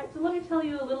 All right, so let me tell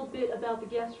you a little bit about the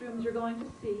guest rooms you're going to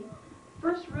see.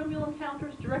 First room you'll encounter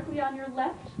is directly on your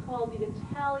left, called the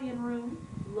Italian room.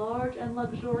 Large and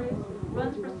luxurious.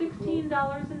 Runs for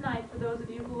 $16 a night for those of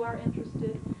you who are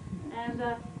interested. And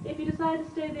if you decide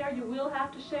to stay there, you will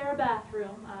have to share a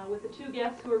bathroom with the 2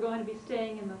 guests who are going to be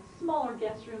staying in the smaller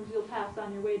guest rooms you'll pass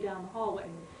on your way down the hallway.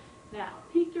 Now,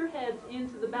 peek your heads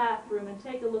into the bathroom and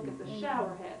take a look at the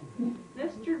shower head.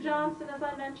 Mr. Johnson, as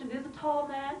I mentioned, is a tall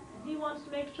man, and he wants to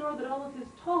make sure that all of his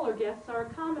taller guests are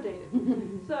accommodated.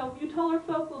 So, you taller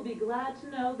folk will be glad to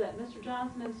know that Mr.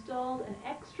 Johnson installed an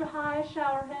extra high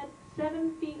shower head,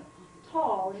 7 feet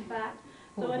tall, in fact,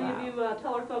 so any of you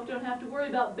taller folk don't have to worry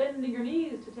about bending your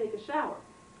knees to take a shower.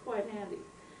 Quite handy.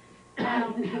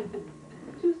 Now,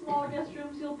 2 smaller guest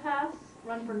rooms you'll pass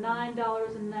run for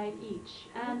 $9 a night each.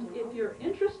 And if you're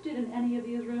interested in any of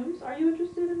these rooms, are you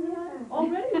interested in them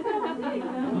already?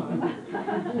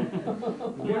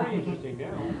 Very interesting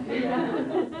now.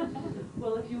 Yeah.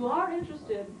 Well, if you are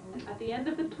interested, at the end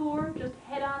of the tour, just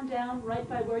head on down right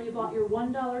by where you bought your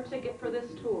 $1 ticket for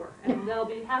this tour, and they'll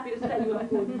be happy to set you up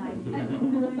for the night.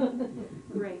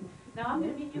 Great. Now I'm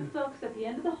going to meet you folks at the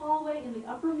end of the hallway in the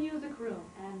upper music room,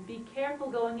 and be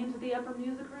careful going into the upper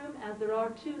music room as there are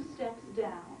 2 steps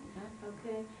down.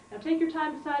 Okay? Now take your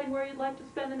time deciding where you'd like to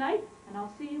spend the night, and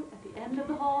I'll see you at the end of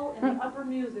the hall in the upper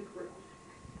music room.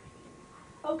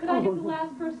 Oh, could I get the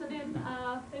last person in?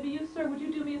 Maybe you, sir, would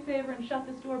you do me a favor and shut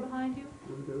this door behind you?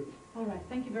 All right,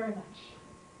 thank you very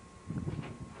much.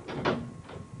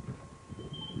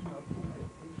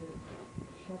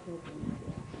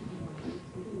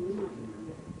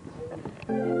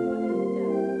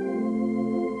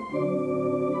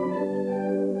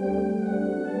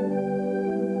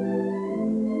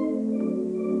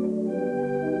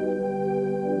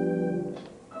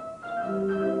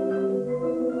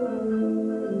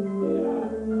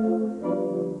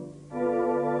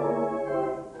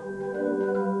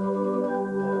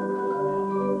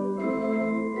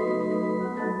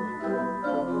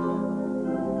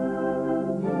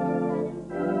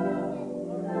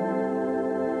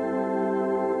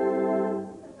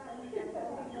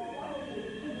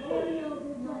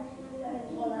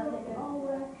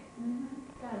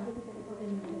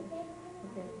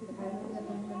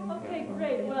 Okay,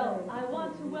 great. Well, I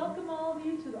want to welcome all of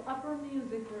you to the upper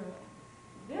music room.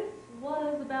 This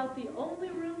was about the only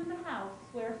room in the house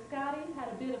where Scotty had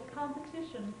a bit of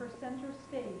competition for center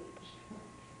stage.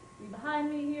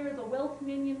 Behind me here is a Welsh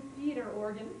Minion theater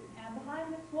organ, and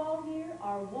behind this wall here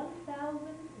are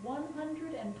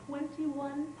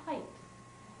 1,121 pipes.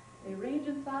 They range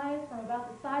in size from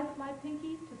about the size of my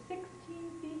pinky to 16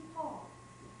 feet tall.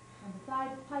 And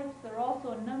besides pipes, there are also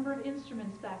a number of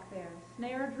instruments back there.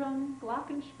 Snare drum,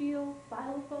 glockenspiel,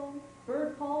 xylophone,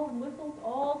 bird calls and whistles,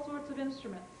 all sorts of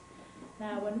instruments.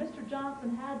 Now, when Mr.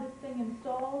 Johnson had this thing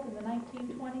installed in the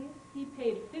 1920s, he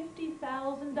paid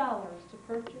 $50,000 to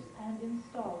purchase and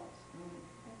install it.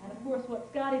 And of course, what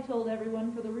Scotty told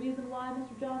everyone for the reason why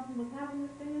Mr. Johnson was having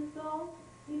this thing installed,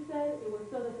 he said it was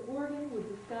so that the organ would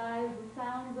disguise the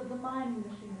sounds of the mining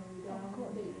machinery down the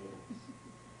stage.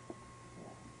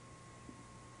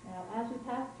 Now, as we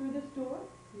passed through this door,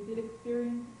 we did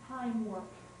experience time warp.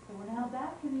 So we're now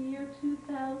back in the year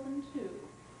 2002.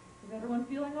 Is everyone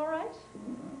feeling all right?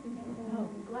 Oh,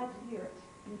 glad to hear it.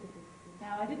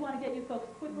 Now, I did want to get you folks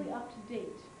quickly up to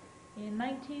date. In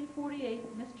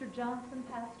 1948, Mr. Johnson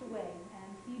passed away,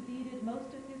 and he deeded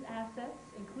most of his assets,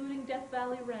 including Death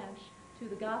Valley Ranch, to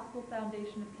the Gospel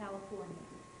Foundation of California.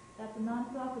 That's a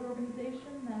nonprofit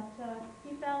organization that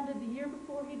he founded the year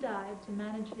before he died to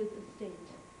manage his estate.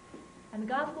 And the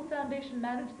Gospel Foundation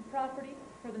managed the property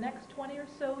for the next 20 or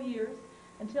so years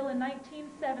until in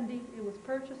 1970 it was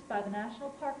purchased by the National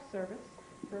Park Service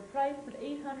for a price of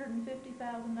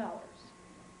 $850,000.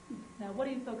 Now, what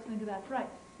do you folks think of that price?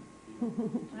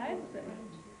 I'd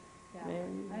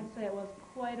say it was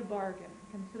quite a bargain,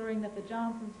 considering that the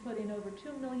Johnsons put in over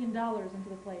 $2 million into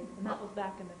the place, and that was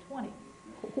back in the 20s.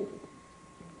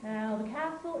 Now, the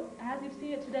castle, as you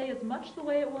see it today, is much the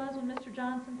way it was when Mr.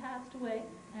 Johnson passed away,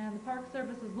 and the Park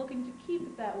Service is looking to keep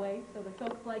it that way so that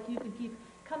folks like you can keep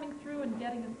coming through and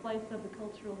getting a slice of the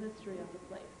cultural history of the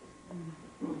place.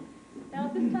 Now,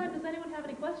 at this time, does anyone have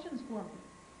any questions for me?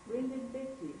 When did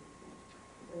Betsy?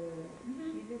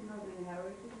 She did not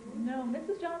inherit it? No,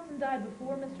 Mrs. Johnson died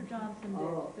before Mr. Johnson did.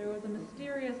 Oh. There was a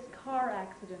mysterious car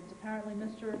accident. Apparently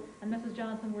Mr. and Mrs.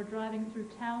 Johnson were driving through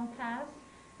Town Pass,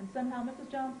 and somehow Mrs.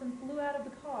 Johnson flew out of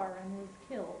the car and was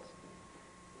killed.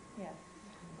 Yes.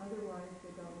 Otherwise,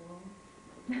 they got along.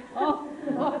 Oh,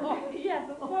 yes,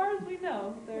 as far as we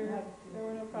know, there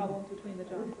were no problems between the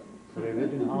Johnsons. So they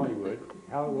lived in Hollywood.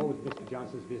 What was Mr.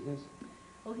 Johnson's business?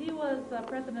 Well, he was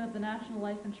president of the National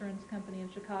Life Insurance Company in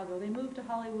Chicago. They moved to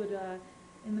Hollywood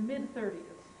in the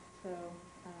mid-30s, so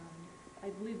I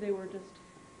believe they were just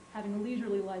having a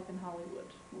leisurely life in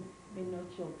Hollywood. With no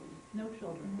children. No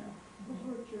children, no. Was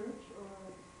there a church or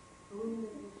a room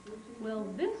that was used? Well,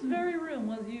 this very room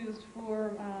was used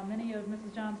for many of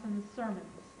Mrs. Johnson's sermons.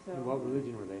 So And what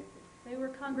religion were they? they were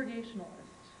Congregationalist.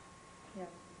 Yes,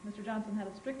 Mr. Johnson had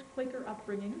a strict Quaker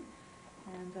upbringing,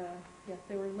 and yes,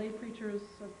 they were lay preachers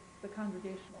of the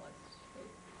Congregationalist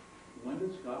faith. When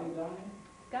did Scotty die?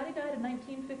 Scotty died in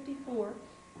 1954,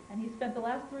 and he spent the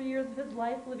last 3 years of his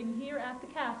life living here at the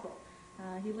castle.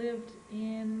 He lived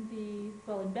in in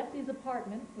Bessie's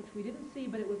apartment, which we didn't see,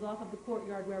 but it was off of the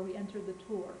courtyard where we entered the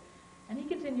tour. And he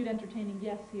continued entertaining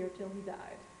guests here till he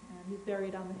died. And he's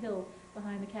buried on the hill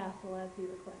behind the castle as he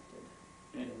requested.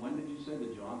 And when did you say the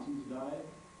Johnsons died?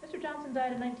 Mr. Johnson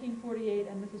died in 1948,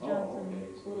 and Mrs. Johnson okay,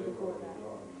 a so little they were before already that.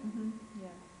 gone.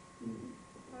 Yes.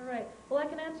 All right. Well, I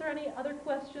can answer any other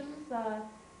questions a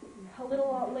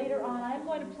little later on. I'm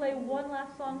going to play one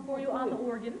last song for you on the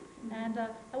organ, and I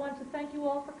wanted to thank you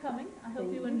all for coming. I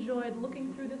hope you enjoyed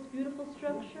looking through this beautiful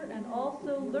structure and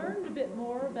also learned a bit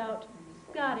more about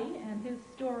Scotty and his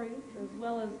stories, as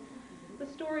well as the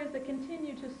stories that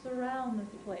continue to surround this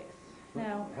place.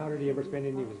 Now, How did he ever spend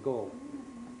any of his gold?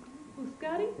 who,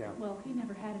 Scotty? Yeah. Well, he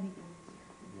never had any gold.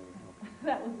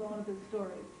 That was one of his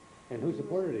stories. And who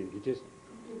supported him? You just,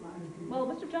 Well,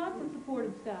 Mr. Johnson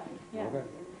supported Scotty, yes. okay.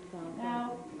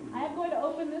 Now, I am going to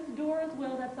open this door as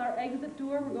well. That's our exit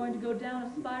door. We're going to go down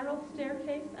a spiral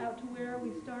staircase out to where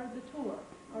we started the tour.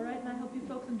 All right, and I hope you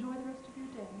folks enjoy the rest of your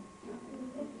day.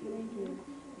 Thank you.